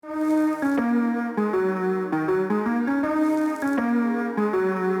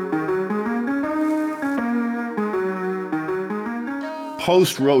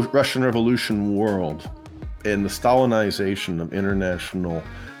post-Russian Revolution world and the Stalinization of international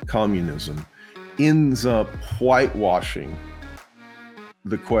communism ends up whitewashing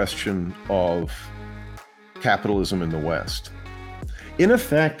the question of capitalism in the West. In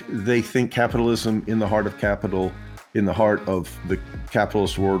effect, they think capitalism in the heart of capital, in the heart of the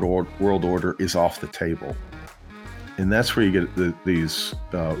capitalist world order, is off the table. And that's where you get these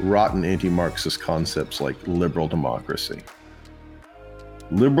rotten anti-Marxist concepts like liberal democracy.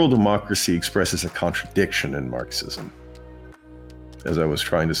 Liberal democracy expresses a contradiction in Marxism, as I was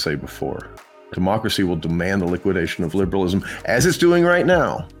trying to say before. Democracy will demand the liquidation of liberalism, as it's doing right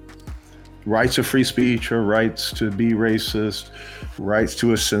now. Rights of free speech or rights to be racist, rights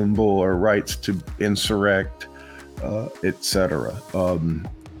to assemble or rights to insurrect, etc.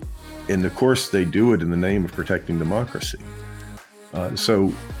 And of course, they do it in the name of protecting democracy.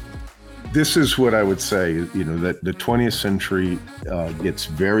 So this is what I would say, that the 20th century gets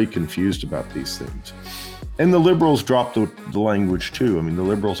very confused about these things. And the liberals dropped the language too. I mean, the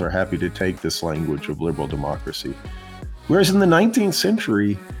liberals are happy to take this language of liberal democracy. Whereas in the 19th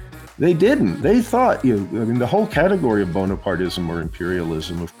century, they didn't. They thought, the whole category of Bonapartism or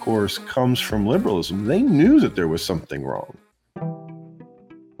imperialism, of course, comes from liberalism. They knew that there was something wrong.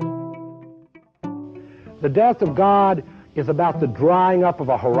 The death of God is about the drying up of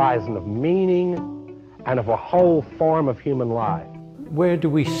a horizon of meaning and of a whole form of human life. Where do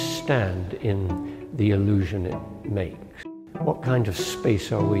we stand in the illusion it makes? What kind of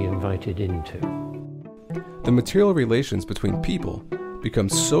space are we invited into? The material relations between people become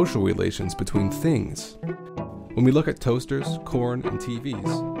social relations between things. When we look at toasters, corn, and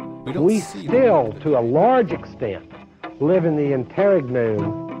TVs, we still, to a large extent, live in the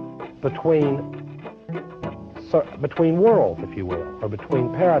interregnum between worlds, if you will, or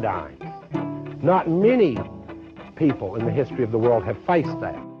between paradigms. Not many people in the history of the world have faced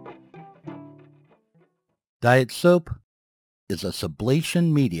that. Diet Soap is a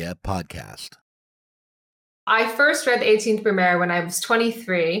Sublation Media podcast. I first read The 18th Brumaire when I was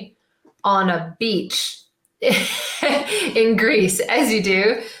 23 on a beach in Greece, as you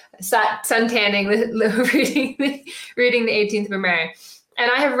do, sat suntanning, reading The 18th Brumaire.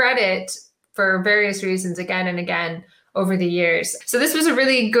 And I have read it for various reasons again and again over the years. So this was a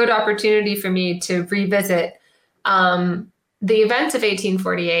really good opportunity for me to revisit the events of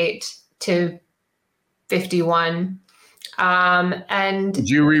 1848 to 51. And did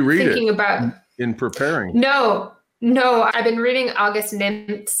you reread thinking it about in preparing? No. I've been reading August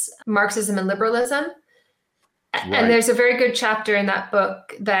Nimt's Marxism and Liberalism. Right. And there's a very good chapter in that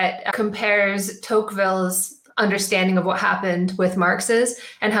book that compares Tocqueville's understanding of what happened with Marx's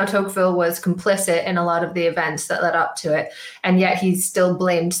and how Tocqueville was complicit in a lot of the events that led up to it. And yet he still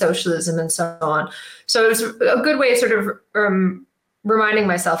blamed socialism and so on. So it was a good way of sort of reminding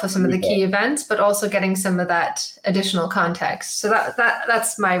myself of some of the key events, but also getting some of that additional context. So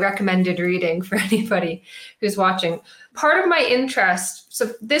that's my recommended reading for anybody who's watching. Part of my interest,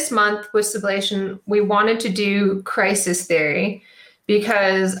 so this month with Sublation, we wanted to do crisis theory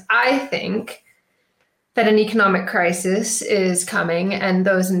because I think that an economic crisis is coming and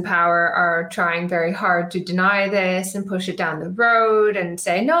those in power are trying very hard to deny this and push it down the road and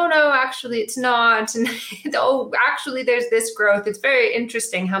say, no, actually it's not. And actually there's this growth. It's very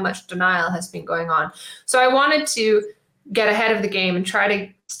interesting how much denial has been going on. So I wanted to get ahead of the game and try to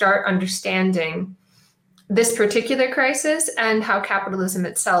start understanding this particular crisis and how capitalism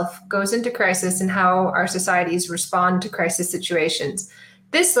itself goes into crisis and how our societies respond to crisis situations.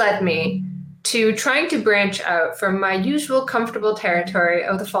 This led me to trying to branch out from my usual comfortable territory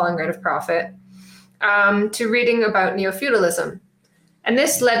of the falling rate of profit to reading about neo-feudalism. And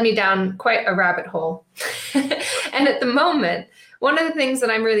this led me down quite a rabbit hole. And at the moment, one of the things that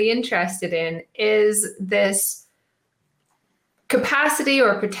I'm really interested in is this capacity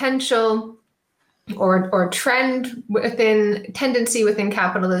or potential or tendency within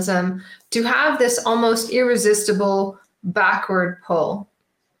capitalism to have this almost irresistible backward pull.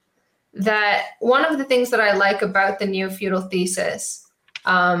 That one of the things that I like about the neo-feudal thesis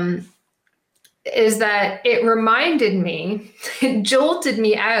is that it reminded me, it jolted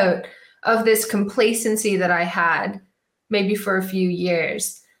me out of this complacency that I had maybe for a few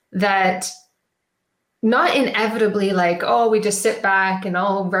years, that not inevitably like, we just sit back and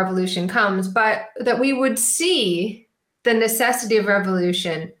revolution comes, but that we would see the necessity of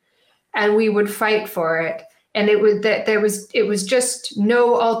revolution and we would fight for it. And it was just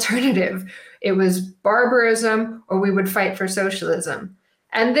no alternative. It was barbarism or we would fight for socialism.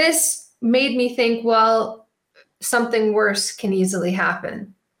 And this made me think, well, something worse can easily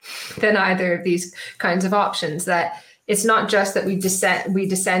happen than either of these kinds of options. That it's not just that we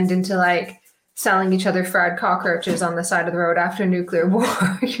descend into like selling each other fried cockroaches on the side of the road after nuclear war.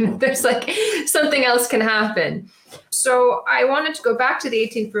 There's like something else can happen. So I wanted to go back to the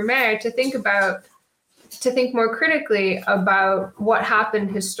 18th Brumaire to think more critically about what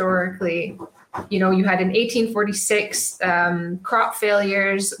happened historically. You had in 1846 crop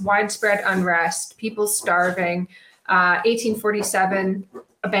failures, widespread unrest, people starving. 1847,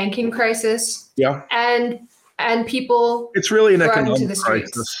 a banking crisis. Yeah, and people. It's really an economic economic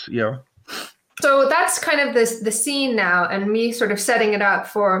crisis. Yeah. So that's kind of the scene now, and me sort of setting it up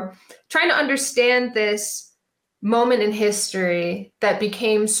for trying to understand this moment in history that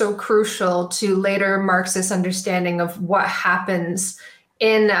became so crucial to later Marxist understanding of what happens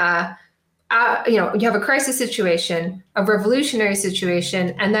in, you have a crisis situation, a revolutionary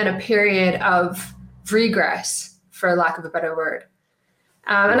situation, and then a period of regress, for lack of a better word.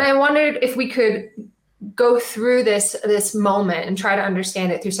 And I wondered if we could go through this moment and try to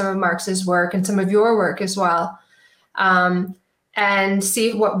understand it through some of Marx's work and some of your work as well, and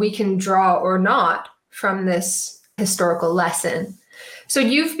see what we can draw or not from this historical lesson. So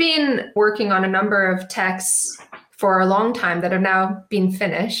you've been working on a number of texts for a long time that have now been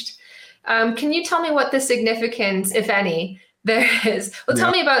finished. Can you tell me what the significance, if any, there is? Well,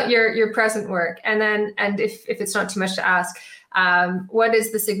 tell me about your present work, and if it's not too much to ask, what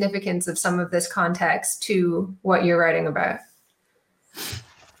is the significance of some of this context to what you're writing about?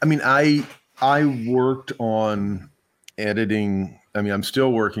 I mean, I worked on editing. I mean, I'm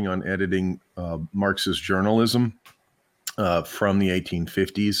still working on editing Marx's journalism from the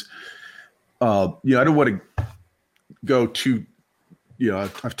 1850s. I don't want to go too.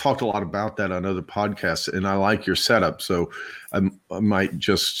 I've talked a lot about that on other podcasts, and I like your setup, so I might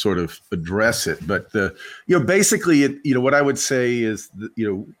just sort of address it. But basically, what I would say is that,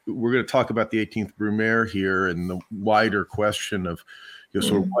 we're going to talk about the 18th Brumaire here, and the wider question of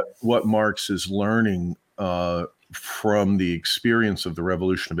sort of what Marx is learning from the experience of the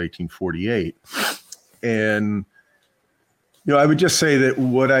Revolution of 1848, and. I would just say that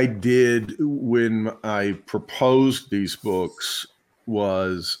what I did when I proposed these books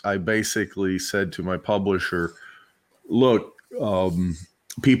was I basically said to my publisher, look,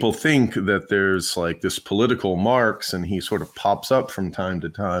 people think that there's like this political Marx, and he sort of pops up from time to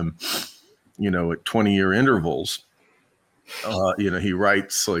time, at 20-year intervals. He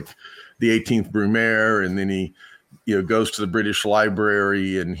writes like the 18th Brumaire, and then he goes to the British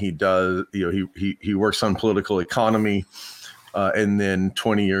Library, and he does, he works on political economy. And then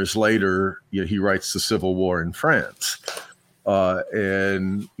 20 years later, he writes The Civil War in France.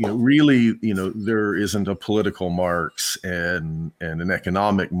 And really, there isn't a political Marx and an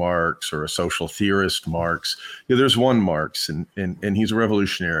economic Marx or a social theorist Marx. There's one Marx, and he's a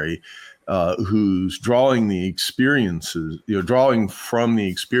revolutionary who's drawing the experiences, drawing from the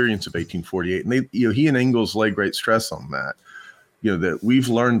experience of 1848. And he and Engels lay great stress on that, that we've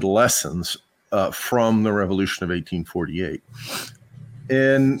learned lessons from the Revolution of 1848.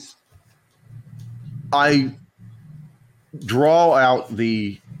 And I draw out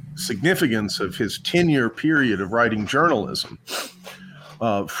the significance of his 10-year period of writing journalism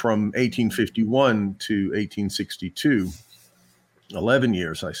from 1851 to 1862, 11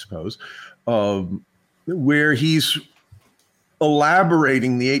 years, I suppose, where he's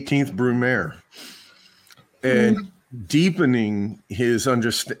elaborating the 18th Brumaire and deepening his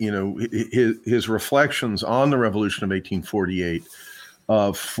his reflections on the Revolution of 1848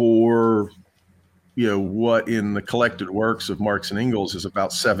 for what in the collected works of Marx and Engels is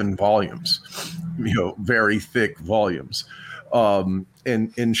about 7 volumes, very thick volumes, and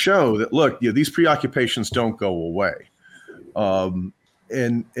show that look, these preoccupations don't go away,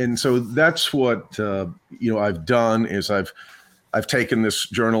 and so that's what I've done is I've taken this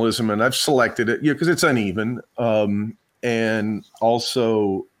journalism and I've selected it, because it's uneven. And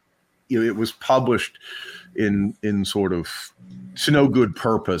also, it was published in sort of to no good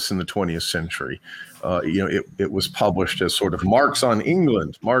purpose in the 20th century. It was published as sort of Marx on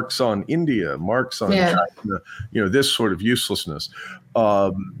England, Marx on India, Marx on China, this sort of uselessness.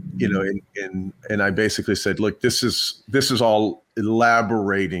 And I basically said, look, this is all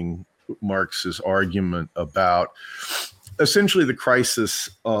elaborating Marx's argument about essentially the crisis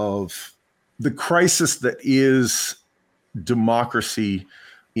that is democracy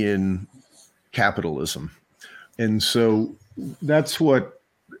in capitalism. And so that's what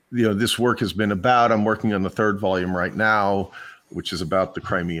this work has been about. I'm working on the 3rd volume right now, which is about the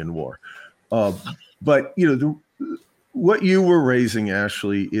Crimean War. But what you were raising,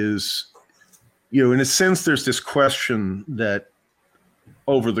 Ashley, is in a sense there's this question that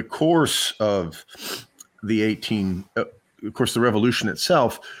over the course of the of course, the revolution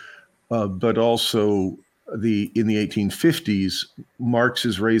itself, but also in the 1850s, Marx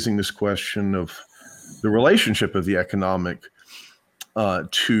is raising this question of the relationship of the economic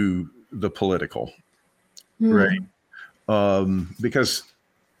to the political, right? Because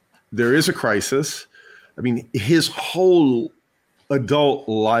there is a crisis. I mean, his whole adult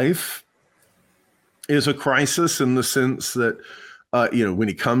life is a crisis in the sense that, when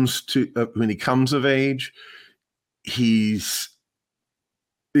he comes of age, he's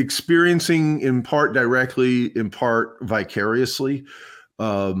experiencing in part directly, in part vicariously,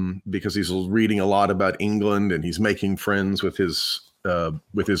 because he's reading a lot about England and he's making friends with his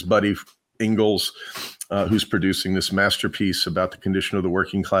buddy Ingalls, who's producing this masterpiece about the condition of the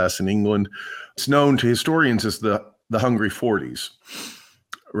working class in England. It's known to historians as the Hungry 40s,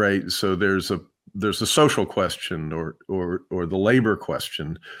 right? So there's a social question or the labor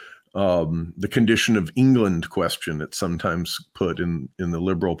question, the condition of England question. It's sometimes put in the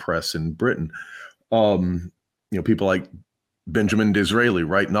liberal press in Britain. People like Benjamin Disraeli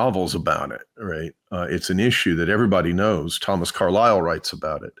write novels about it, right? It's an issue that everybody knows. Thomas Carlyle writes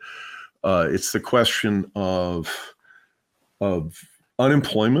about it. It's the question of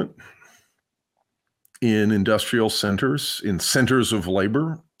unemployment in industrial centers, in centers of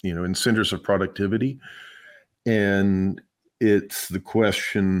labor, in centers of productivity. And it's the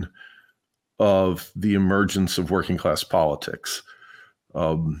question of the emergence of working class politics,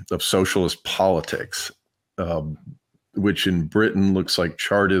 of socialist politics, which in Britain looks like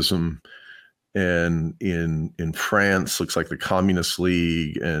Chartism, and in France looks like the Communist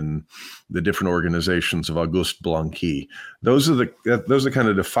League and the different organizations of Auguste Blanqui. Those are kind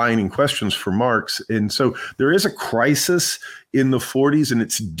of defining questions for Marx. And so there is a crisis in the 40s, and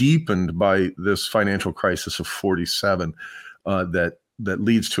it's deepened by this financial crisis of 47 that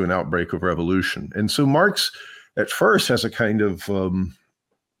leads to an outbreak of revolution. And so Marx at first has a kind of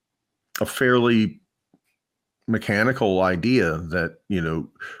a fairly mechanical idea that,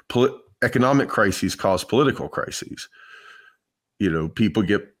 economic crises cause political crises. People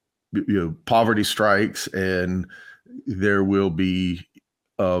get, poverty strikes, and there will be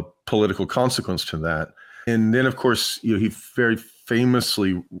a political consequence to that. And then, of course, he very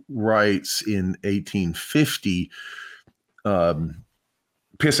famously writes in 1850,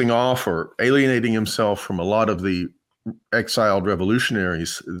 pissing off or alienating himself from a lot of the exiled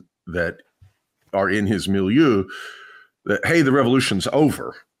revolutionaries that are in his milieu, that, hey, the revolution's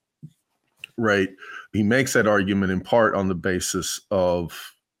over. Right. He makes that argument in part on the basis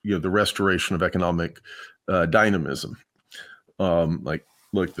of, the restoration of economic dynamism.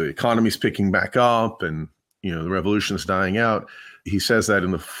 Look, the economy's picking back up and, the revolution's dying out. He says that in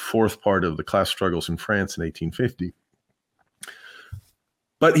the fourth part of The Class Struggles in France in 1850.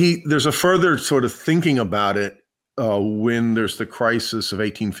 But there's a further sort of thinking about it when there's the crisis of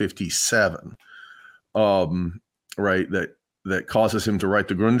 1857, right, that causes him to write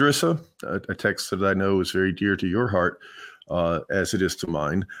the Grundrisse, a text that I know is very dear to your heart, as it is to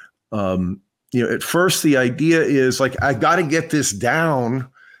mine. At first the idea is like, I got to get this down.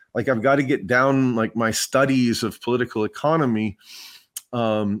 Like, I've got to get down like my studies of political economy,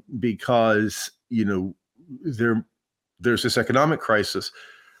 because, there's this economic crisis,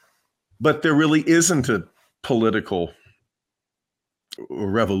 but there really isn't a political or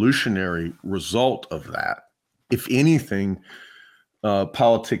revolutionary result of that. If anything,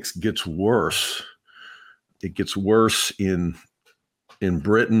 politics gets worse. It gets worse in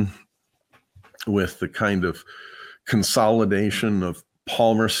Britain with the kind of consolidation of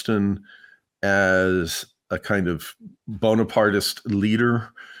Palmerston as a kind of Bonapartist leader,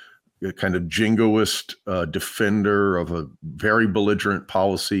 a kind of jingoist defender of a very belligerent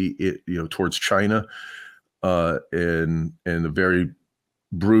policy, towards China, and a very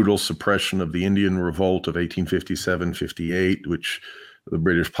brutal suppression of the Indian Revolt of 1857-58, which the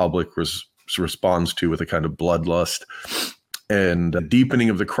British public responds to with a kind of bloodlust, and a deepening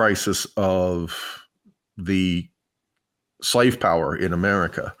of the crisis of the slave power in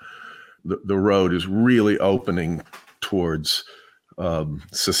America. The road is really opening towards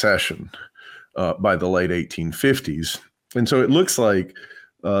secession by the late 1850s. And so it looks like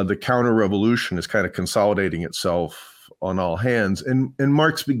the counter-revolution is kind of consolidating itself on all hands. And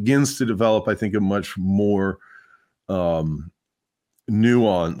Marx begins to develop, I think, a much more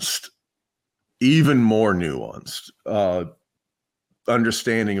nuanced, even more nuanced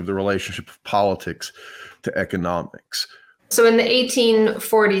understanding of the relationship of politics to economics. So in the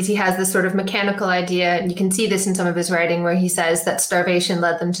 1840s, he has this sort of mechanical idea, and you can see this in some of his writing where he says that starvation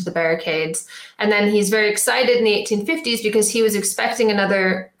led them to the barricades. And then he's very excited in the 1850s because he was expecting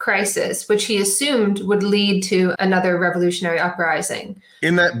another crisis, which he assumed would lead to another revolutionary uprising.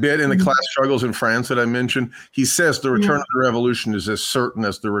 In that bit in the class struggles in France that I mentioned, he says the return of the revolution is as certain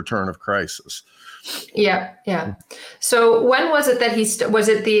as the return of crisis. Yeah, yeah. So when was it that was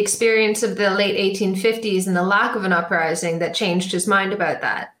it the experience of the late 1850s and the lack of an uprising that changed his mind about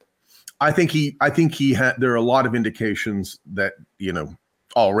that? I think he had, there are a lot of indications that,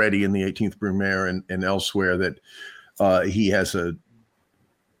 already in the 18th Brumaire and elsewhere that he has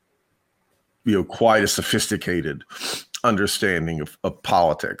quite a sophisticated understanding of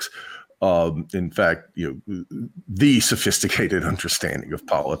politics. In fact, the sophisticated understanding of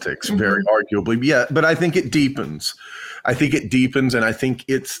politics, very arguably. Yeah, but I think it deepens. And I think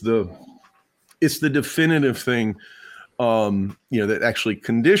it's the definitive thing, that actually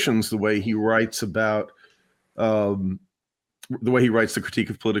conditions the way he writes about the the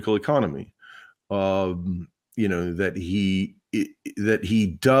critique of political economy. That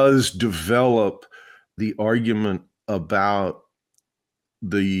he does develop the argument about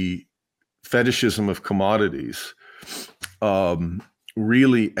the fetishism of commodities,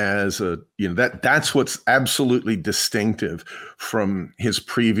 really as that's what's absolutely distinctive from his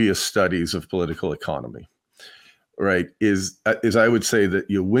previous studies of political economy, right? Is I would say that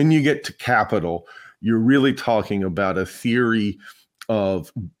when you get to Capital, you're really talking about a theory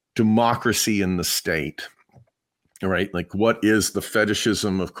of democracy in the state, right? Like, what is the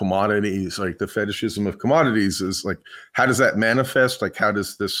fetishism of commodities? Like, the fetishism of commodities is like, how does that manifest? Like, how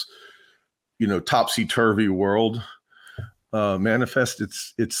does this topsy-turvy world manifest?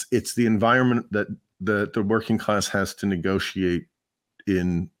 It's the environment that the working class has to negotiate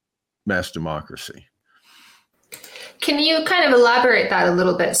in mass democracy. Can you kind of elaborate that a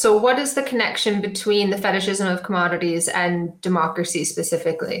little bit? So what is the connection between the fetishism of commodities and democracy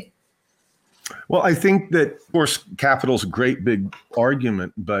specifically? Well, I think that, of course, Capital's a great big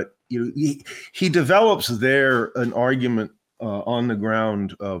argument, but he develops there an argument on the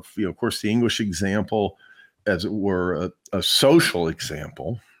ground of, of course, the English example, as it were, a social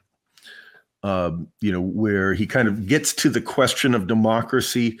example, where he kind of gets to the question of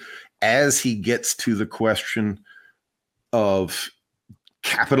democracy as he gets to the question of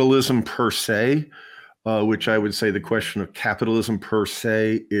capitalism per se, which I would say the question of capitalism per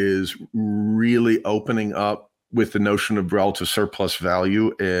se is really opening up with the notion of relative surplus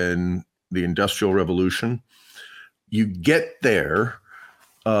value in the Industrial Revolution. You get there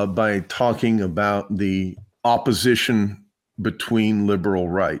by talking about the opposition between liberal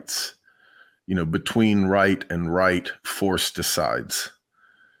rights, between right and right force decides.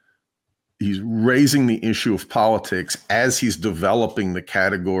 He's raising the issue of politics as he's developing the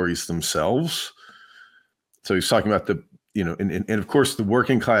categories themselves. So he's talking about and of course the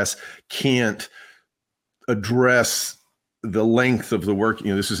working class can't address the length of the work.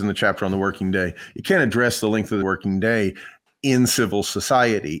 This is in the chapter on the working day. You can't address the length of the working day in civil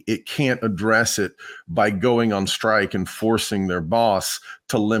society. It can't address it by going on strike and forcing their boss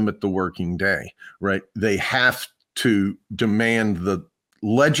to limit the working day, right? They have to demand the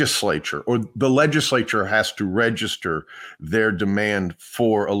legislature, or the legislature has to register their demand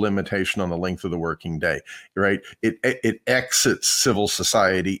for a limitation on the length of the working day, right? It exits civil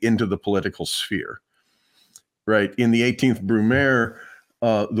society into the political sphere, right? In the 18th Brumaire,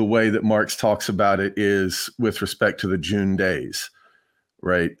 the way that Marx talks about it is with respect to the June days,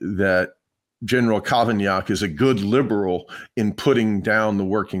 right? That General Cavaignac is a good liberal in putting down the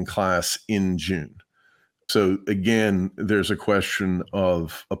working class in June. So again, there's a question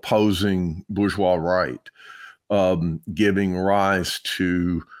of opposing bourgeois right, giving rise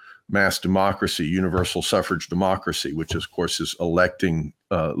to mass democracy, universal suffrage democracy, which of course is electing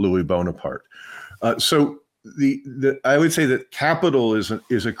Louis Bonaparte. So I would say that Capital is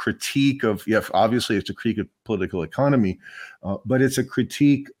a critique of, obviously it's a critique of political economy, but it's a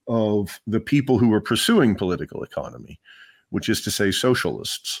critique of the people who were pursuing political economy, which is to say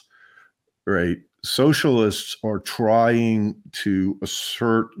socialists, right? Socialists are trying to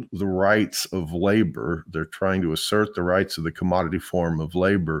assert the rights of labor. They're trying to assert the rights of the commodity form of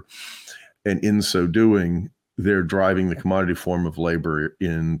labor. And in so doing, they're driving the commodity form of labor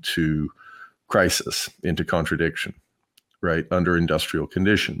into crisis, into contradiction, right, under industrial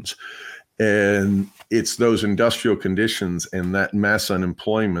conditions. And it's those industrial conditions and that mass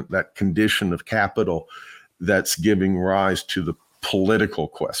unemployment, that condition of capital, that's giving rise to the political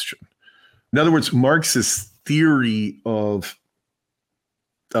question. In other words, Marx's theory of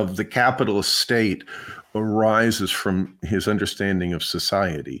of the capitalist state arises from his understanding of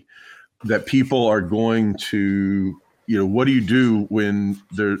society, that people are going to, what do you do when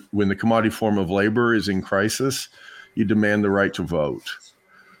the commodity form of labor is in crisis? You demand the right to vote.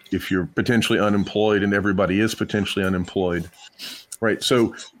 If you're potentially unemployed, and everybody is potentially unemployed, right?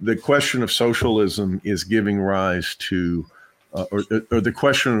 So the question of socialism is giving rise to, or the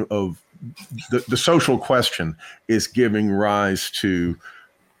question of the social question is giving rise to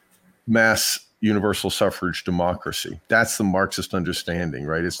mass universal suffrage democracy. That's the Marxist understanding,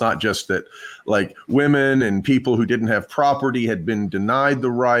 right? It's not just that like women and people who didn't have property had been denied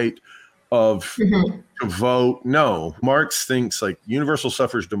the right of to vote. No, Marx thinks like universal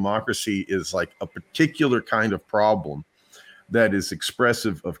suffrage democracy is like a particular kind of problem that is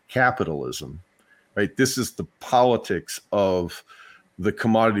expressive of capitalism, right? This is the politics of the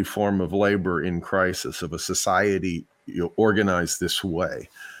commodity form of labor in crisis, of a society organized this way.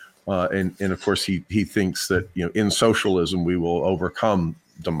 And of course, he thinks that in socialism we will overcome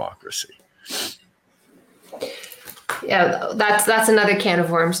democracy. Yeah, that's another can of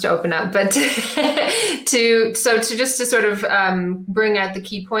worms to open up. But to sort of bring out the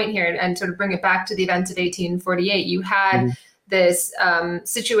key point here and sort of bring it back to the events of 1848, you had this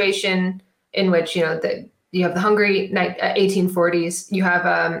situation in which you have the hungry 1840s. You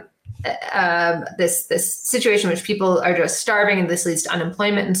have this situation in which people are just starving, and this leads to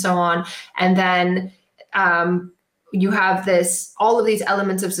unemployment and so on. And then you have all of these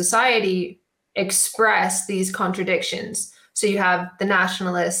elements of society express these contradictions. So you have the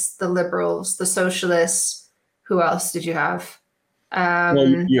nationalists, the liberals, the socialists. Who else did you have?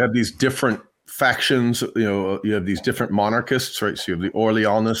 Well, you have these different factions. You have these different monarchists, right? So you have the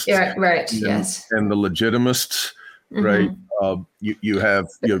Orleanists, right? Yes, and the Legitimists, right? You have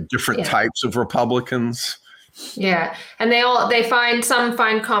different types of Republicans. Yeah, and some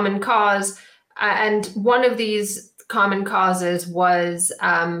find common cause, and one of these common causes was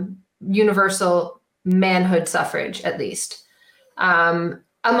universal manhood suffrage, at least,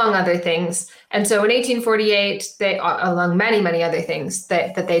 among other things. And so in 1848, they, among many other things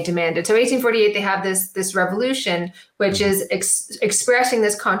that they demanded. So 1848, they have this revolution, which is expressing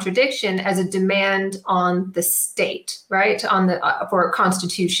this contradiction as a demand on the state, right? For a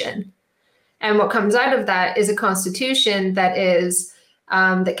constitution. And what comes out of that is a constitution that is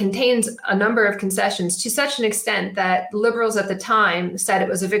that contains a number of concessions to such an extent that liberals at the time said it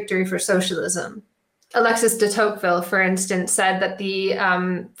was a victory for socialism. Alexis de Tocqueville, for instance, said that the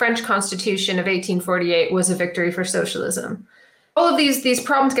French Constitution of 1848 was a victory for socialism. All of these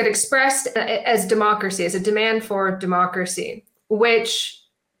problems get expressed as democracy, as a demand for democracy, which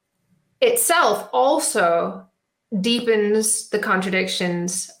itself also deepens the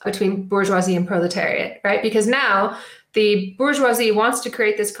contradictions between bourgeoisie and proletariat, right? Because now the bourgeoisie wants to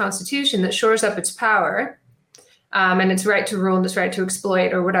create this constitution that shores up its power and its right to rule and its right to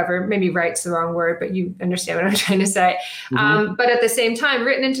exploit, or whatever. Maybe right's the wrong word, but you understand what I'm trying to say. But at the same time,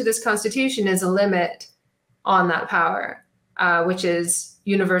 written into this constitution is a limit on that power, which is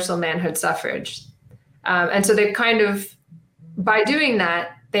universal manhood suffrage. And so they've kind of, by doing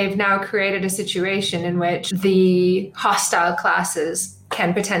that, they've now created a situation in which the hostile classes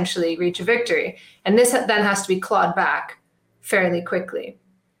can potentially reach a victory. And this then has to be clawed back fairly quickly.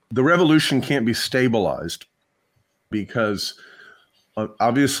 The revolution can't be stabilized because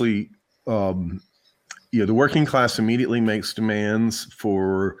obviously, the working class immediately makes demands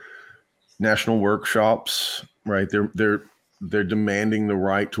for national workshops, right? They're demanding the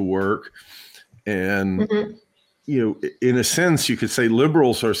right to work. And, in a sense, you could say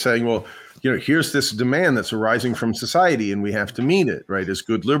liberals are saying, well, here's this demand that's arising from society and we have to meet it, right? As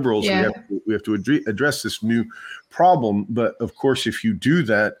good liberals, we have to address this new problem. But of course, if you do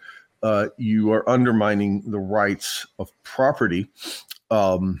that, you are undermining the rights of property.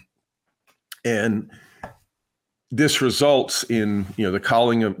 And this results in, the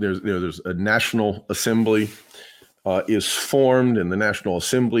calling of, there's a National Assembly is formed, and the National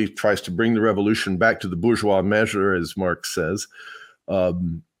Assembly tries to bring the revolution back to the bourgeois measure, as Marx says.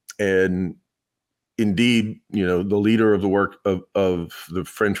 And indeed, the leader of the work of the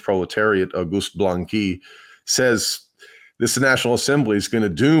French proletariat, Auguste Blanqui, says this National Assembly is going to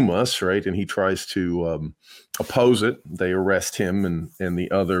doom us, right? And he tries to oppose it. They arrest him and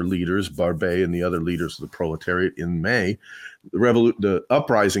the other leaders, Barbet and the other leaders of the proletariat, in May. The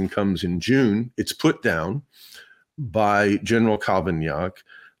uprising comes in June. It's put down by General Cavaignac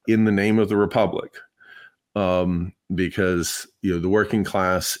in the name of the Republic, because the working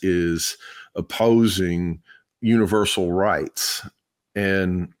class is opposing universal rights,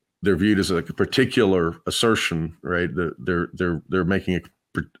 and they're viewed as like a particular assertion, right? They're making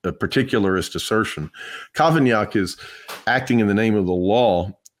a particularist assertion. Cavaignac is acting in the name of the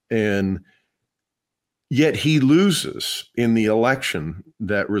law, and yet he loses in the election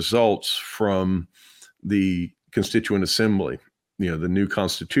that results from the Constituent Assembly. The new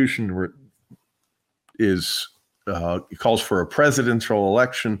Constitution calls for a presidential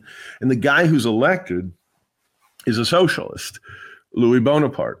election, and the guy who's elected is a socialist, Louis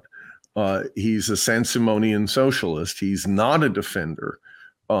Bonaparte. He's a Saint-Simonian socialist. He's not a defender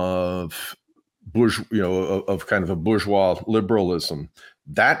of of kind of a bourgeois liberalism.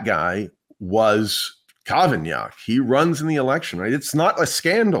 That guy was Cavaignac. He runs in the election, right? It's not a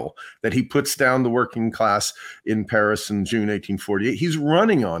scandal that he puts down the working class in Paris in June 1848. He's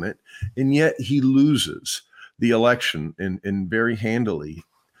running on it, and yet he loses the election and very handily.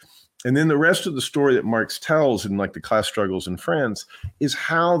 And then the rest of the story that Marx tells in like the class struggles in France is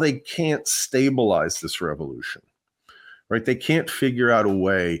how they can't stabilize this revolution, right? They can't figure out a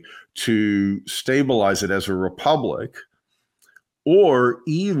way to stabilize it as a republic or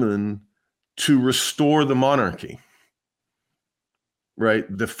even to restore the monarchy, right?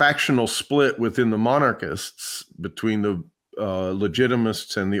 The factional split within the monarchists between the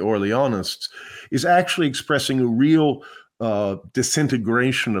legitimists and the Orleanists is actually expressing a real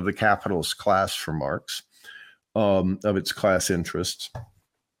disintegration of the capitalist class for Marx, of its class interests,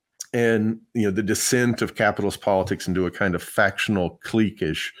 and the descent of capitalist politics into a kind of factional,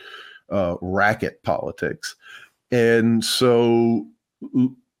 cliquish racket politics. And so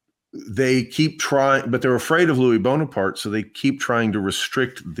they keep trying, but they're afraid of Louis Bonaparte, so they keep trying to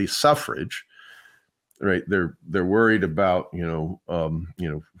restrict the suffrage. Right? They're worried about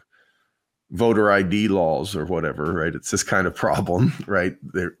voter ID laws or whatever, right? It's this kind of problem, right?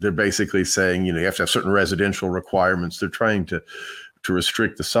 They're basically saying, you have to have certain residential requirements. They're trying to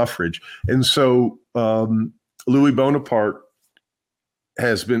restrict the suffrage. And so Louis Bonaparte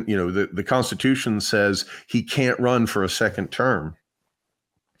has been, the Constitution says he can't run for a second term.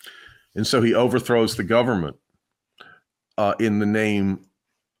 And so he overthrows the government in the name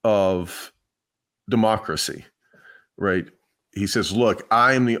of democracy, right? He says, look,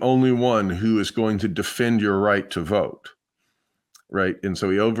 I am the only one who is going to defend your right to vote, right? And so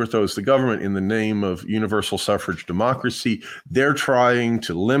he overthrows the government in the name of universal suffrage democracy. They're trying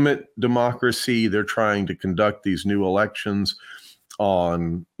to limit democracy. They're trying to conduct these new elections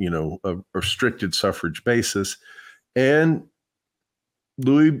on, a restricted suffrage basis. And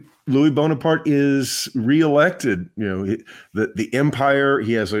Louis Bonaparte is reelected. The empire.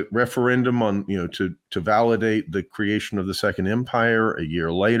 He has a referendum on to validate the creation of the Second Empire a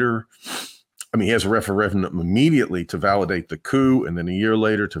year later. He has a referendum immediately to validate the coup, and then a year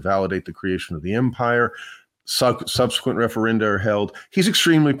later to validate the creation of the empire. Subsequent referenda are held. He's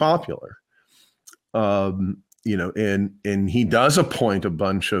extremely popular. And he does appoint a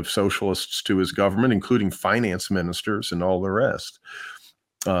bunch of socialists to his government, including finance ministers and all the rest.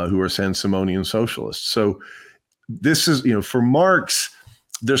 Who are Saint-Simonian socialists. So this is, for Marx,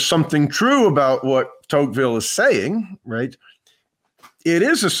 there's something true about what Tocqueville is saying, right? It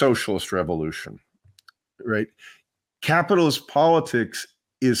is a socialist revolution, right? Capitalist politics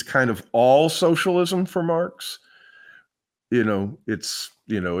is kind of all socialism for Marx. It's,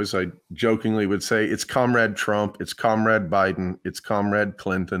 as I jokingly would say, it's Comrade Trump, it's Comrade Biden, it's Comrade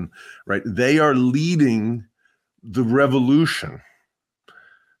Clinton, right? They are leading the revolution,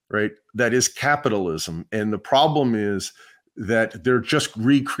 right? That is capitalism. And the problem is that they're just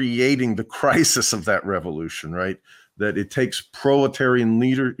recreating the crisis of that revolution, right? That it takes proletarian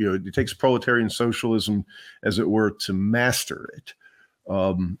it takes proletarian socialism, as it were, to master it.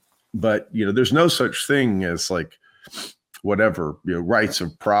 But, there's no such thing as like, whatever, rights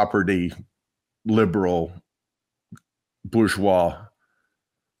of property, liberal, bourgeois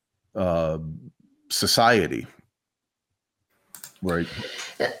society, right?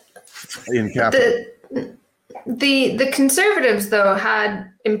 In capital. The conservatives, though,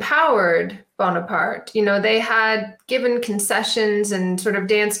 had empowered Bonaparte. They had given concessions and sort of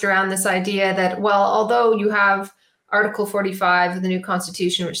danced around this idea that, well, although you have Article 45 of the new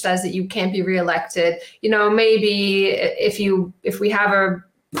Constitution, which says that you can't be reelected, maybe if you're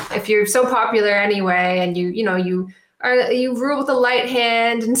so popular anyway, and you rule with a light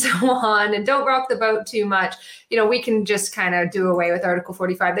hand and so on, and don't rock the boat too much, we can just kind of do away with Article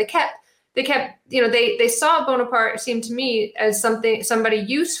 45. They saw Bonaparte, it seemed to me, as somebody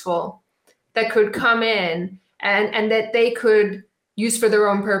useful that could come in and that they could use for their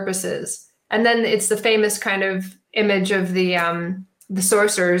own purposes. And then it's the famous kind of image of the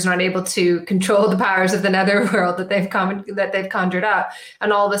sorcerers not able to control the powers of the netherworld that they've conjured up,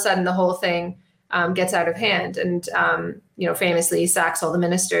 and all of a sudden the whole thing gets out of hand, and famously sacks all the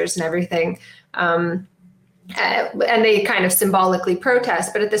ministers and everything. And they kind of symbolically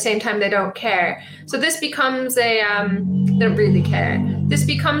protest, but at the same time, they don't care. So this becomes they don't really care. This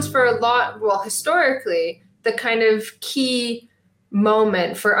becomes for a lot, well, historically, the kind of key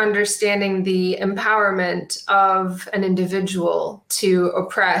moment for understanding the empowerment of an individual to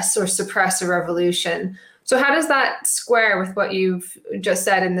oppress or suppress a revolution. So how does that square with what you've just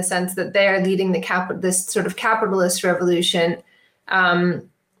said, in the sense that they are leading this sort of capitalist revolution, but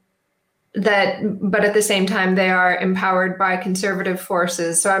at the same time they are empowered by conservative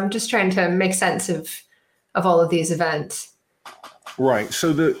forces? So I'm just trying to make sense of all of these events. Right.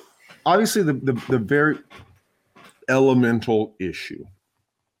 So obviously the very elemental issue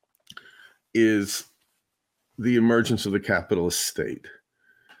is the emergence of the capitalist state,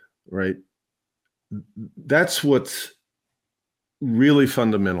 right? That's what's really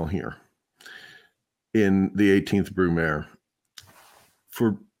fundamental here in the 18th Brumaire.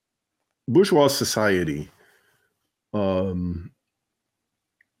 For bourgeois society, it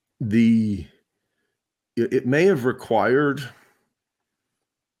may have required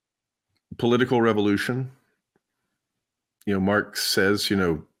political revolution. Marx says,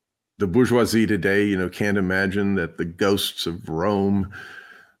 the bourgeoisie today, can't imagine that the ghosts of Rome,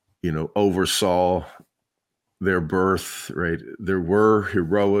 oversaw their birth, right? There were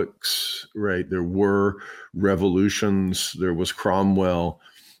heroics, right? There were revolutions. There was Cromwell.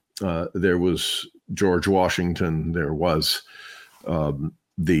 There was George Washington. There was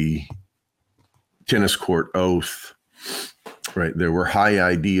the tennis court oath, right? There were high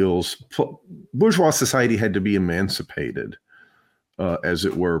ideals. Bourgeois society had to be emancipated, as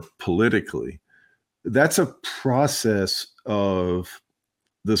it were, politically. That's a process of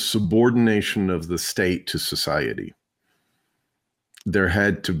the subordination of the state to society. There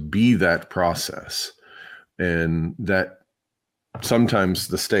had to be that process, and that sometimes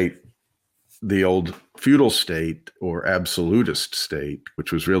the state, the old feudal state or absolutist state,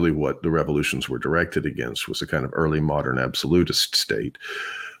 which was really what the revolutions were directed against, was a kind of early modern absolutist state,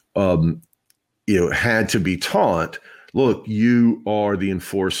 had to be taught, look, you are the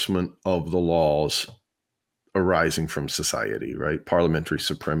enforcement of the laws arising from society, right? Parliamentary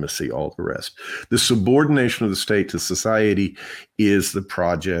supremacy, all the rest. The subordination of the state to society is the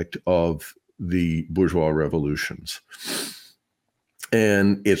project of the bourgeois revolutions.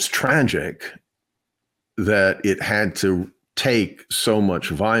 And it's tragic that it had to take so much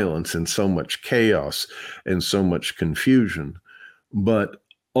violence and so much chaos and so much confusion. But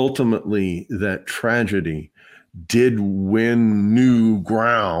ultimately, that tragedy did win new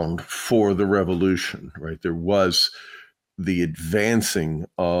ground for the revolution, right? There was the advancing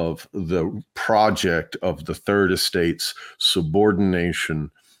of the project of the Third Estate's subordination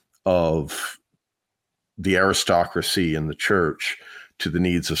of the aristocracy and the church to the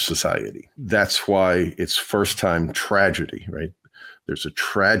needs of society. That's why it's first-time tragedy, right? There's a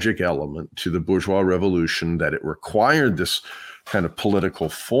tragic element to the bourgeois revolution, that it required this kind of political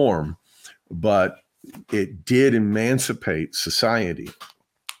form, but it did emancipate society.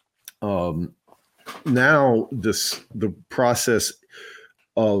 Now the process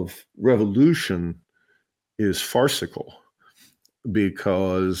of revolution is farcical,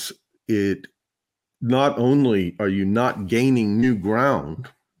 because it not only are you not gaining new ground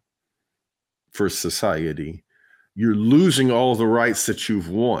for society, you're losing all the rights that you've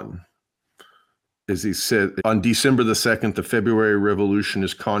won. As he said, on December the 2nd, the February Revolution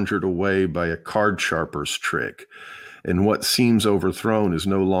is conjured away by a card sharper's trick. And what seems overthrown is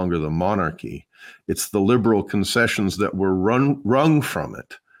no longer the monarchy. It's the liberal concessions that were wrung from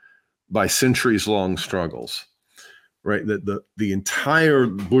it by centuries-long struggles. Right, that the entire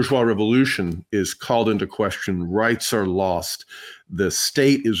bourgeois revolution is called into question. Rights are lost. The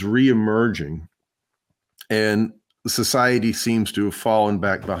state is reemerging, and society seems to have fallen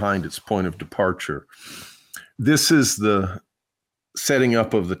back behind its point of departure. This is the setting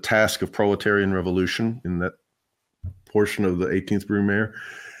up of the task of proletarian revolution in that portion of the 18th Brumaire.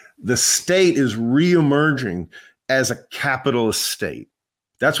 The state is reemerging as a capitalist state.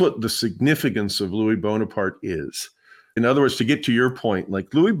 That's what the significance of Louis Bonaparte is. In other words, to get to your point,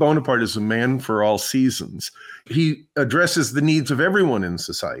 like, Louis Bonaparte is a man for all seasons. He addresses the needs of everyone in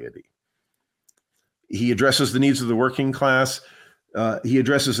society. He addresses the needs of the working class. He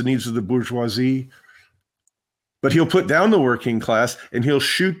addresses the needs of the bourgeoisie. But he'll put down the working class, and he'll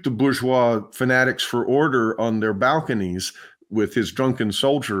shoot the bourgeois fanatics for order on their balconies with his drunken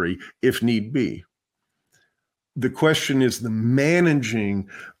soldiery, if need be. The question is the managing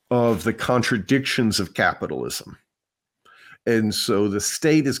of the contradictions of capitalism. And so the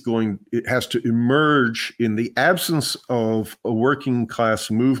state it has to emerge in the absence of a working class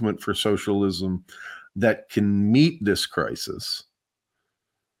movement for socialism that can meet this crisis.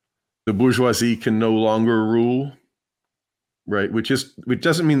 The bourgeoisie can no longer rule, right? Which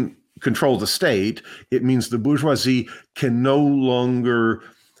doesn't mean control the state. It means the bourgeoisie can no longer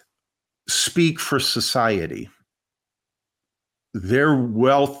speak for society. Their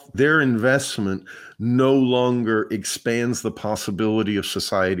wealth, their investment no longer expands the possibility of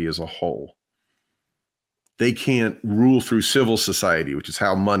society as a whole. They can't rule through civil society, which is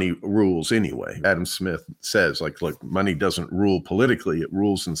how money rules anyway. Adam Smith says, look, money doesn't rule politically, it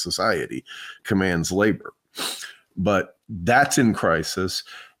rules in society, commands labor. But that's in crisis,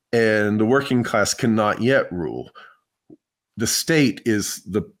 and the working class cannot yet rule. The state is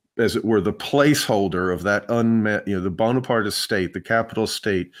as it were, the placeholder of that unmet, the Bonapartist state, the capital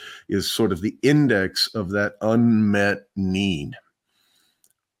state, is sort of the index of that unmet need.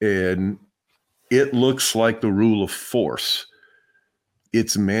 And it looks like the rule of force,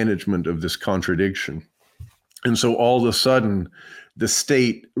 its management of this contradiction. And so all of a sudden, the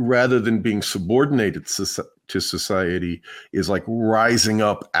state, rather than being subordinated to society, is like rising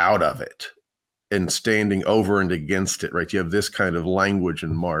up out of it and standing over and against it, right? You have this kind of language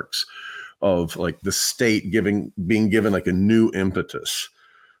in Marx of like the state being given like a new impetus,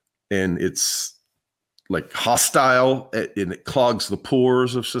 and it's like hostile, and it clogs the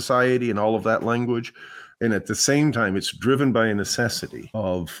pores of society and all of that language. And at the same time, it's driven by a necessity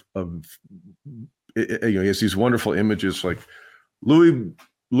of he has these wonderful images like Louis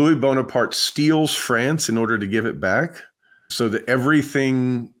Bonaparte steals France in order to give it back, so that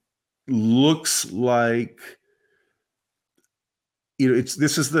everything looks like,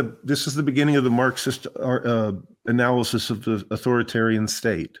 this is the beginning of the Marxist analysis of the authoritarian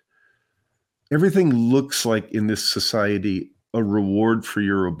state. Everything looks like in this society a reward for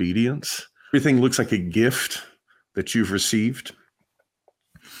your obedience. Everything looks like a gift that you've received.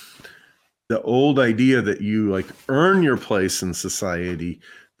 The old idea that you like earn your place in society,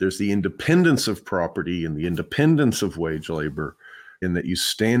 there's the independence of property and the independence of wage labor, and that you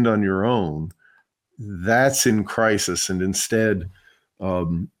stand on your own, that's in crisis. And instead,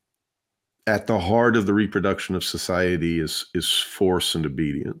 at the heart of the reproduction of society is force and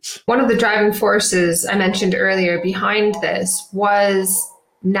obedience. One of the driving forces I mentioned earlier behind this was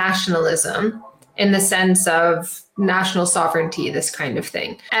nationalism, in the sense of national sovereignty, this kind of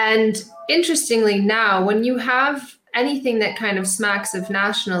thing. And interestingly now, when you have anything that kind of smacks of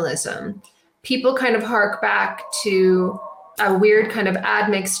nationalism, people kind of hark back to a weird kind of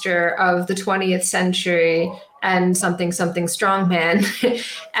admixture of the 20th century and something strongman.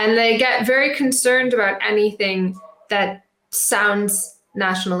 And they get very concerned about anything that sounds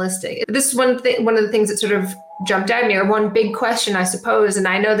nationalistic. This is one of the things that sort of jumped out at me, or one big question, I suppose. And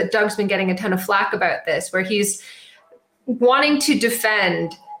I know that Doug's been getting a ton of flack about this, where he's wanting to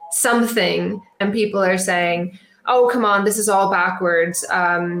defend something and people are saying, oh, come on, this is all backwards.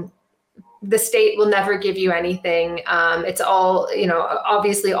 The state will never give you anything. It's all,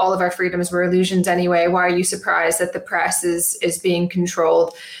 obviously all of our freedoms were illusions anyway. Why are you surprised that the press is being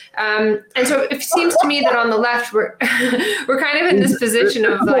controlled? And so it seems to me that on the left, we're kind of in this position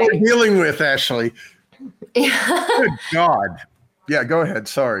of like dealing with, Ashley. Yeah. Good God. Yeah, go ahead.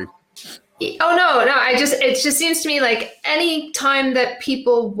 Sorry. Oh, no. It just seems to me like any time that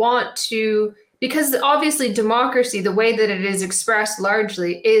people want to, because obviously democracy, the way that it is expressed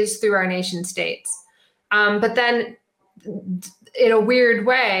largely is through our nation states. But then in a weird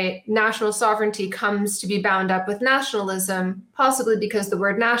way, national sovereignty comes to be bound up with nationalism, possibly because the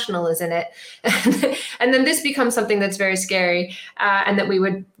word national is in it. And then this becomes something that's very scary, and that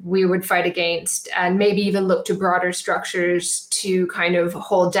we would fight against, and maybe even look to broader structures to kind of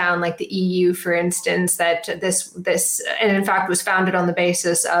hold down, like the EU, for instance, that this and in fact was founded on the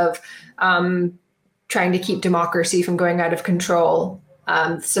basis of trying to keep democracy from going out of control.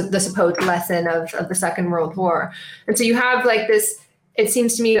 So the supposed lesson of the Second World War. And so you have like this, it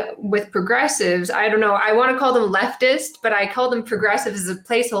seems to me with progressives, I don't know, I want to call them leftist, but I call them progressives as a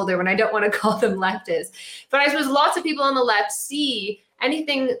placeholder when I don't want to call them leftist. But I suppose lots of people on the left see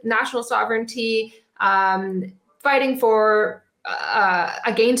anything national sovereignty, fighting for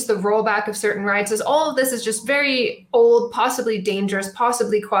against the rollback of certain rights, as all of this is just very old, possibly dangerous,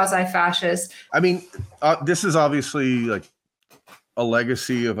 possibly quasi-fascist. I mean, this is obviously like a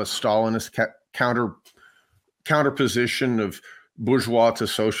legacy of a Stalinist counterposition of bourgeois to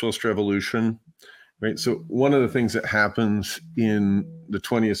socialist revolution, right? So one of the things that happens in the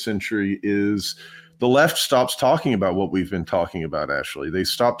 20th century is The left stops talking about what we've been talking about, Ashley. They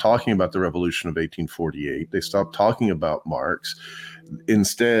stopped talking about the revolution of 1848. They stopped talking about Marx.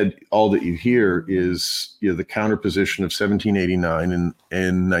 Instead, all that you hear is the counterposition of 1789 and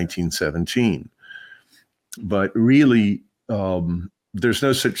 1917. But really, there's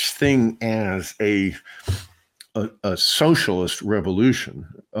no such thing as a socialist revolution,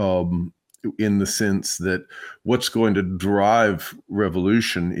 in the sense that what's going to drive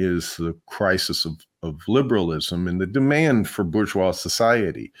revolution is the crisis of liberalism and the demand for bourgeois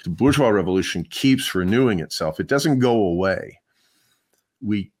society. The bourgeois revolution keeps renewing itself. It doesn't go away.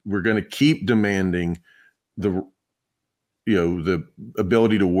 We're going to keep demanding the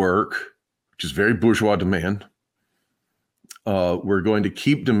ability to work, which is very bourgeois demand. We're going to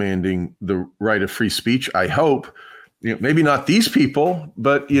keep demanding the right of free speech. I hope, maybe not these people,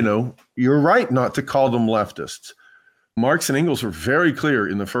 but you're right not to call them leftists. Marx and Engels were very clear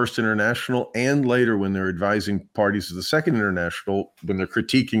in the First International and later when they're advising parties of the Second International, when they're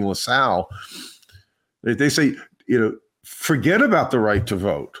critiquing LaSalle. They say, forget about the right to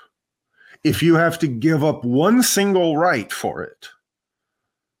vote. If you have to give up one single right for it,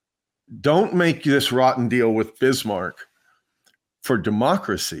 don't make this rotten deal with Bismarck for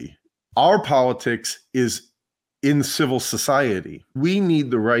democracy. Our politics is in civil society. We need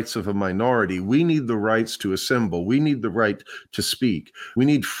the rights of a minority. We need the rights to assemble. We need the right to speak. We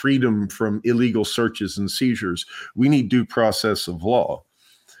need freedom from illegal searches and seizures. We need due process of law.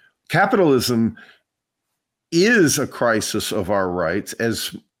 Capitalism is a crisis of our rights,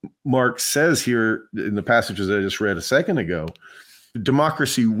 as Marx says here in the passages I just read a second ago.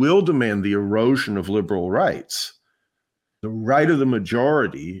 Democracy will demand the erosion of liberal rights. The right of the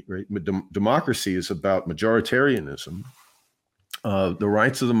majority, right? Democracy is about majoritarianism. The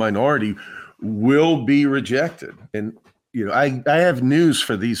rights of the minority will be rejected. And, I have news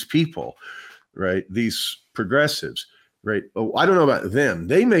for these people, right? These progressives, right? Oh, I don't know about them.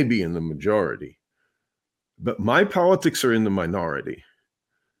 They may be in the majority, but my politics are in the minority.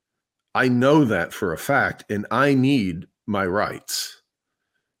 I know that for a fact, and I need my rights.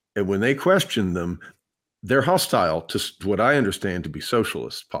 And when they question them, they're hostile to what I understand to be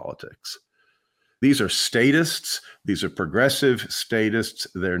socialist politics. These are statists. These are progressive statists.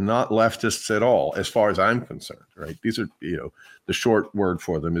 They're not leftists at all, as far as I'm concerned, right? These are, the short word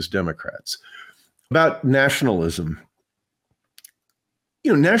for them is Democrats. About nationalism.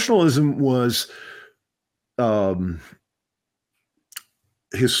 Nationalism was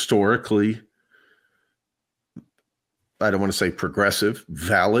historically, I don't want to say progressive,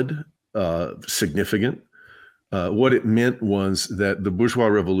 valid, significant. What it meant was that the bourgeois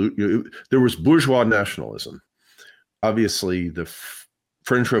revolution, there was bourgeois nationalism. Obviously, the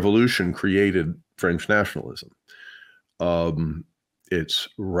French Revolution created French nationalism. It's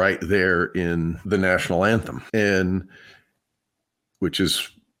right there in the national anthem, and which is,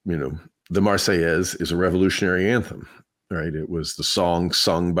 the Marseillaise is a revolutionary anthem, right? It was the song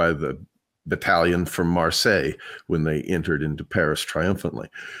sung by the battalion from Marseille when they entered into Paris triumphantly.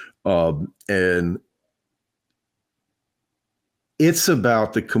 And it's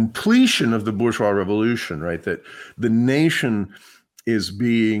about the completion of the bourgeois revolution, right? That the nation is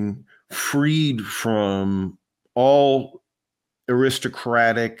being freed from all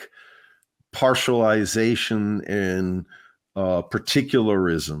aristocratic partialization and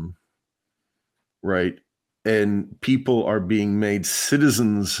particularism, right? And people are being made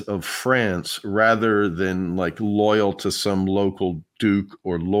citizens of France rather than loyal to some local duke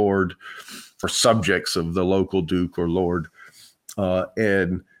or lord, or subjects of the local duke or lord.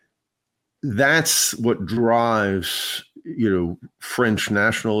 And that's what drives, French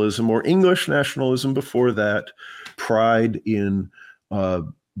nationalism or English nationalism before that, pride in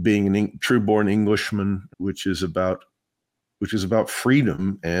being a true-born Englishman, which is about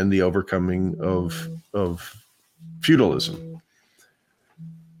freedom and the overcoming of feudalism.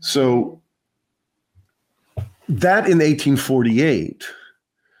 So that in 1848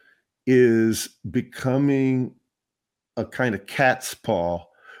 is becoming a kind of cat's paw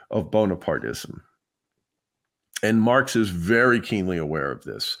of Bonapartism. And Marx is very keenly aware of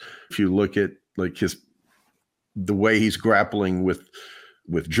this. If you look at the way he's grappling with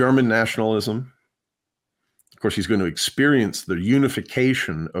German nationalism, of course, he's going to experience the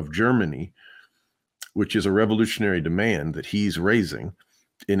unification of Germany, which is a revolutionary demand that he's raising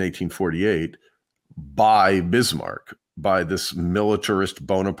in 1848 by Bismarck, by this militarist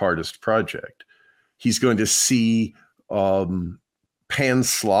Bonapartist project. He's going to see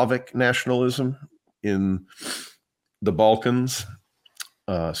pan-Slavic nationalism in the Balkans,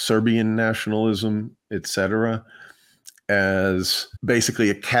 Serbian nationalism, etc. as basically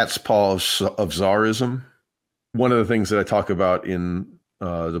a cat's paw of Tsarism. One of the things that I talk about in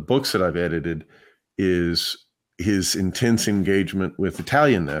the books that I've edited is his intense engagement with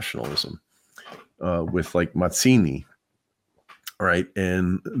Italian nationalism, with like Mazzini, right?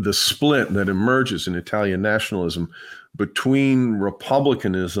 And the split that emerges in Italian nationalism between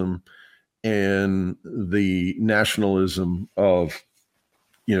republicanism and the nationalism of,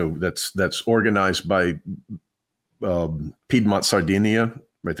 that's organized by Piedmont Sardinia,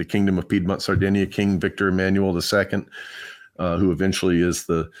 right? The Kingdom of Piedmont Sardinia, King Victor Emmanuel II, who eventually is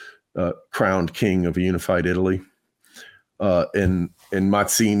the crowned king of a unified Italy. And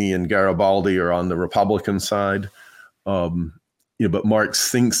Mazzini and Garibaldi are on the Republican side. But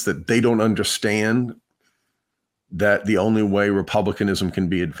Marx thinks that they don't understand that the only way republicanism can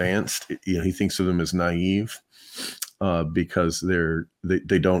be advanced, he thinks of them as naive, because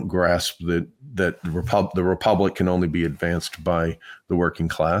they don't grasp that the republic can only be advanced by the working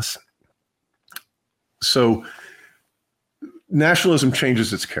class. So nationalism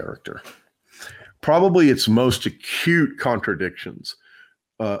changes its character. Probably its most acute contradictions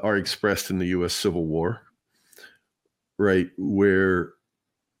are expressed in the U.S. Civil War, right, where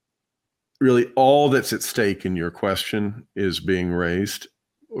really all that's at stake in your question is being raised,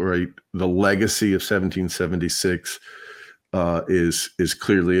 right? The legacy of 1776 is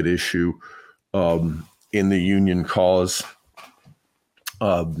clearly at issue in the Union cause.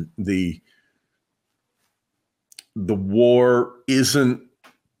 The war isn't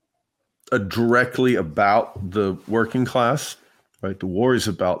directly about the working class, right? The war is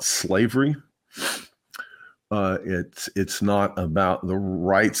about slavery. It's not about the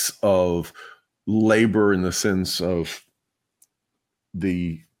rights of labor in the sense of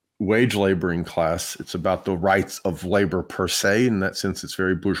the wage laboring class. It's about the rights of labor per se. In that sense, it's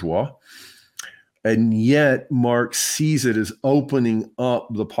very bourgeois. And yet Marx sees it as opening up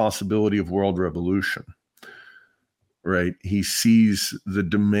the possibility of world revolution, right? He sees the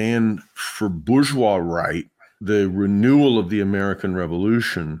demand for bourgeois right, the renewal of the American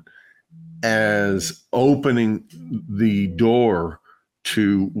Revolution, as opening the door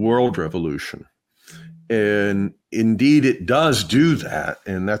to world revolution. And indeed, it does do that.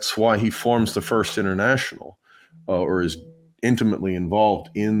 And that's why he forms the First International, or is intimately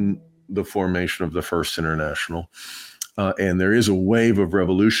involved in the formation of the First International. And there is a wave of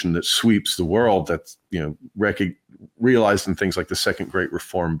revolution that sweeps the world that's, realized in things like the Second Great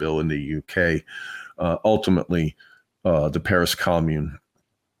Reform Bill in the UK, ultimately the Paris Commune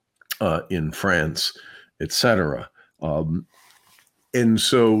in France, etc. And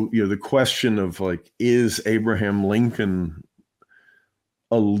so, the question of is Abraham Lincoln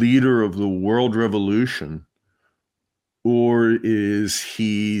a leader of the world revolution, or is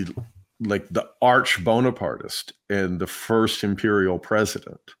he like the arch Bonapartist and the first imperial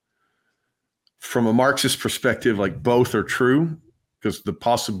president? From a Marxist perspective, both are true, because the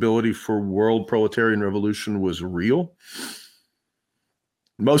possibility for world proletarian revolution was real.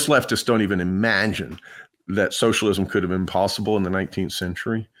 Most leftists don't even imagine that socialism could have been possible in the 19th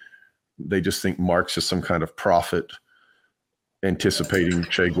century. They just think Marx is some kind of prophet anticipating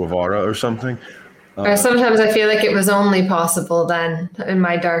Che Guevara or something. Sometimes I feel like it was only possible then in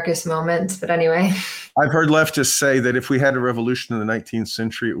my darkest moments. But anyway. I've heard leftists say that if we had a revolution in the 19th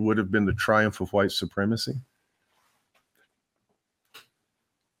century, it would have been the triumph of white supremacy.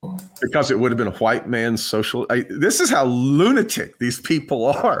 Because it would have been a white man's social. This is how lunatic these people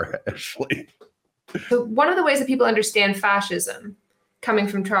are, Ashley. So one of the ways that people understand fascism, coming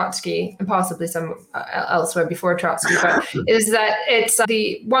from Trotsky and possibly some elsewhere before Trotsky, but is that it's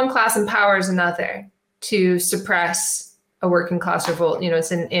the one class empowers another to suppress a working class revolt.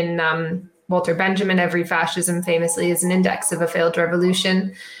 It's in Walter Benjamin, every fascism famously is an index of a failed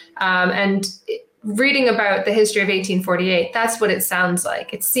revolution. And reading about the history of 1848, that's what it sounds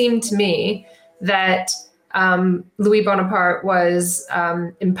like. It seemed to me that Louis Bonaparte was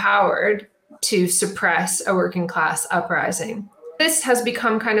empowered to suppress a working class uprising. This has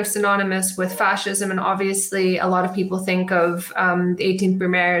become kind of synonymous with fascism, and obviously a lot of people think of the 18th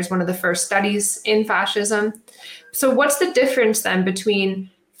Brumaire as one of the first studies in fascism. So what's the difference then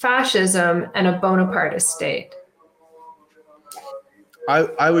between fascism and a Bonapartist state?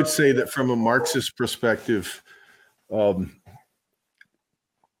 I would say that from a Marxist perspective, there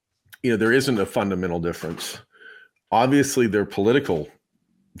isn't a fundamental difference. Obviously, there are political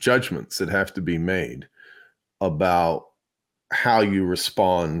judgments that have to be made about how you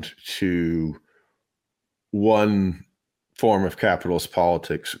respond to one form of capitalist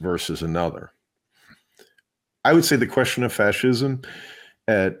politics versus another. I would say the question of fascism,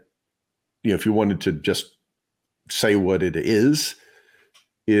 if you wanted to just say what it is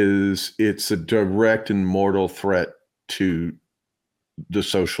it's a direct and mortal threat to the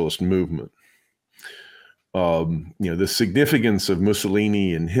socialist movement. The significance of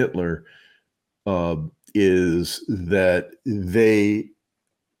Mussolini and Hitler is that they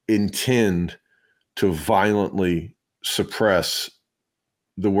intend to violently suppress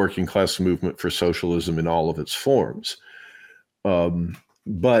the working class movement for socialism in all of its forms.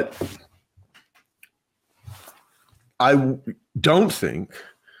 But I don't think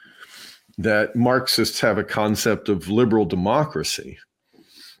that Marxists have a concept of liberal democracy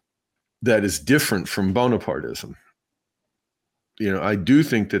that is different from Bonapartism. I do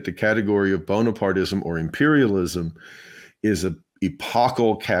think that the category of Bonapartism or imperialism is an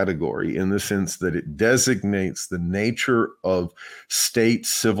epochal category in the sense that it designates the nature of state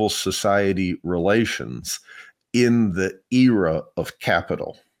civil society relations in the era of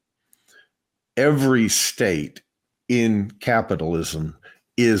capital. Every state in capitalism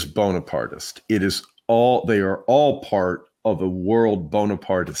is Bonapartist. They are all part of a world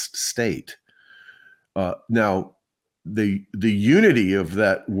Bonapartist state. Now, the unity of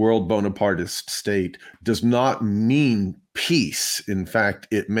that world Bonapartist state does not mean peace. In fact,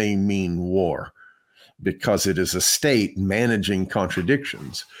 it may mean war, because it is a state managing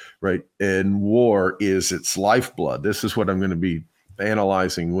contradictions, right? And war is its lifeblood. This is what I'm going to be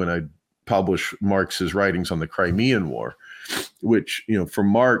analyzing when I publish Marx's writings on the Crimean War, which, for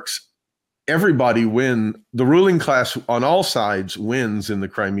Marx, everybody the ruling class on all sides wins in the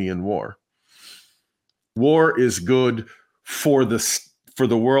Crimean War. War is good for the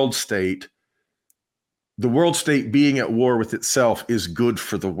world state. The world state being at war with itself is good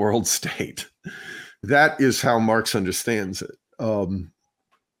for the world state. That is how Marx understands it.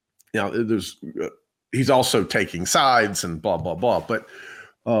 He's also taking sides and blah, blah, blah. But,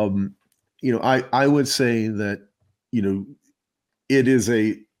 I would say that, it is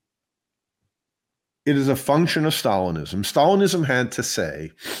a function of Stalinism. Stalinism had to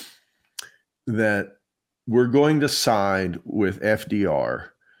say that we're going to side with FDR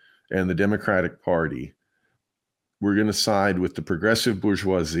and the Democratic Party. We're going to side with the progressive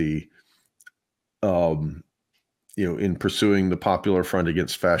bourgeoisie, in pursuing the Popular Front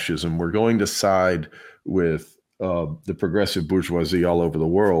against fascism. We're going to side with the progressive bourgeoisie all over the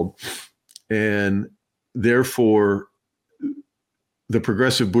world. And therefore, the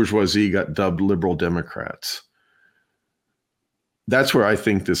progressive bourgeoisie got dubbed liberal Democrats. That's where I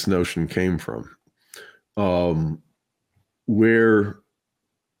think this notion came from. Where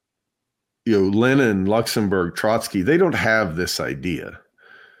Lenin, Luxemburg, Trotsky, they don't have this idea.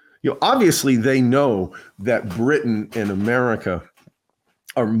 Obviously they know that Britain and America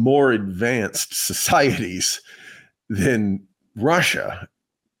are more advanced societies than Russia.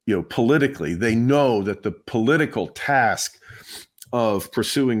 Politically, they know that the political task of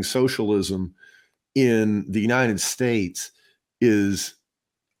pursuing socialism in the United States is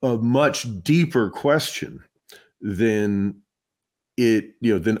a much deeper question than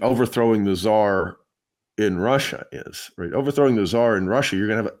than overthrowing the Tsar in Russia is, right? Overthrowing the Tsar in Russia, you're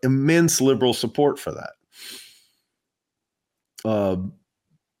going to have immense liberal support for that.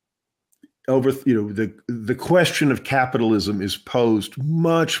 The question of capitalism is posed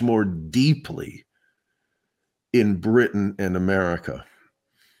much more deeply in Britain and America,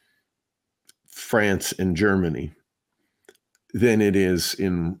 France and Germany, than it is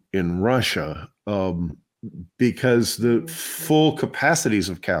in Russia, because the full capacities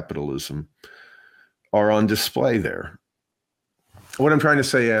of capitalism are on display there. What I'm trying to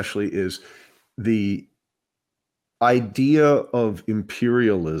say, Ashley, is the idea of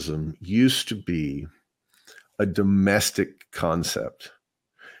imperialism used to be a domestic concept.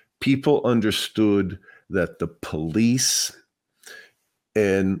 People understood that the police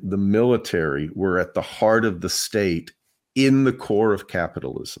and the military were at the heart of the state in the core of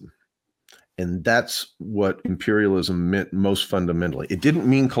capitalism. And that's what imperialism meant most fundamentally. It didn't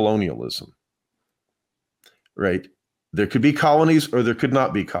mean colonialism, right? There could be colonies or there could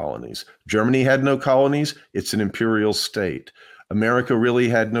not be colonies. Germany had no colonies. It's an imperial state. America really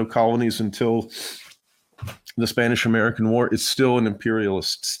had no colonies until the Spanish-American War. It's still an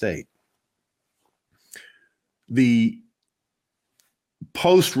imperialist state. The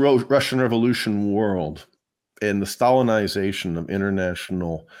post-Russian Revolution world and the Stalinization of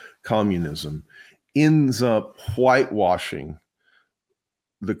international communism ends up whitewashing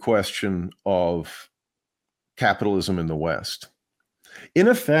the question of capitalism in the West. In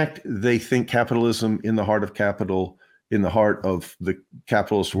effect, they think capitalism in the heart of capital, in the heart of the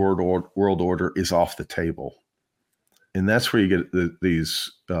capitalist world order, is off the table. And that's where you get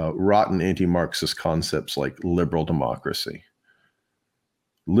these rotten anti-Marxist concepts like liberal democracy.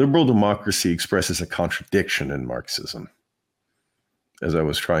 Liberal democracy expresses a contradiction in Marxism, as I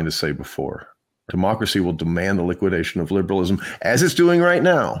was trying to say before. Democracy will demand the liquidation of liberalism, as it's doing right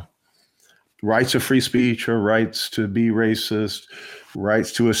now. Rights of free speech or rights to be racist,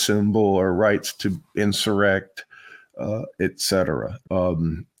 rights to assemble or rights to insurrect, etc.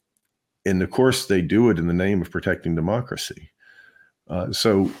 And of course, they do it in the name of protecting democracy.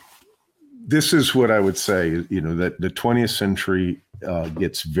 So this is what I would say, that the 20th century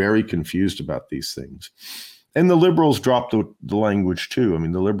gets very confused about these things. And the liberals dropped the language too. I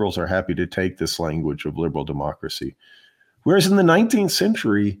mean, the liberals are happy to take this language of liberal democracy. Whereas in the 19th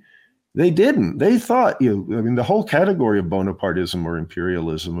century, they didn't. They thought, the whole category of Bonapartism or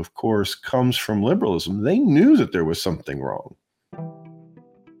imperialism, of course, comes from liberalism. They knew that there was something wrong.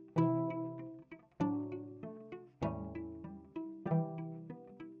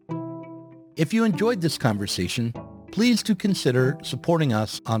 If you enjoyed this conversation, please do consider supporting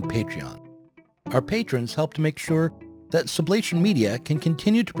us on Patreon. Our patrons help to make sure that Sublation Media can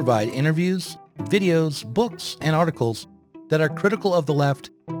continue to provide interviews, videos, books, and articles that are critical of the left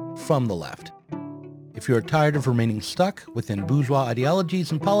from the left. If you are tired of remaining stuck within bourgeois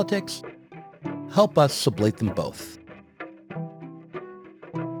ideologies and politics, help us sublate them both.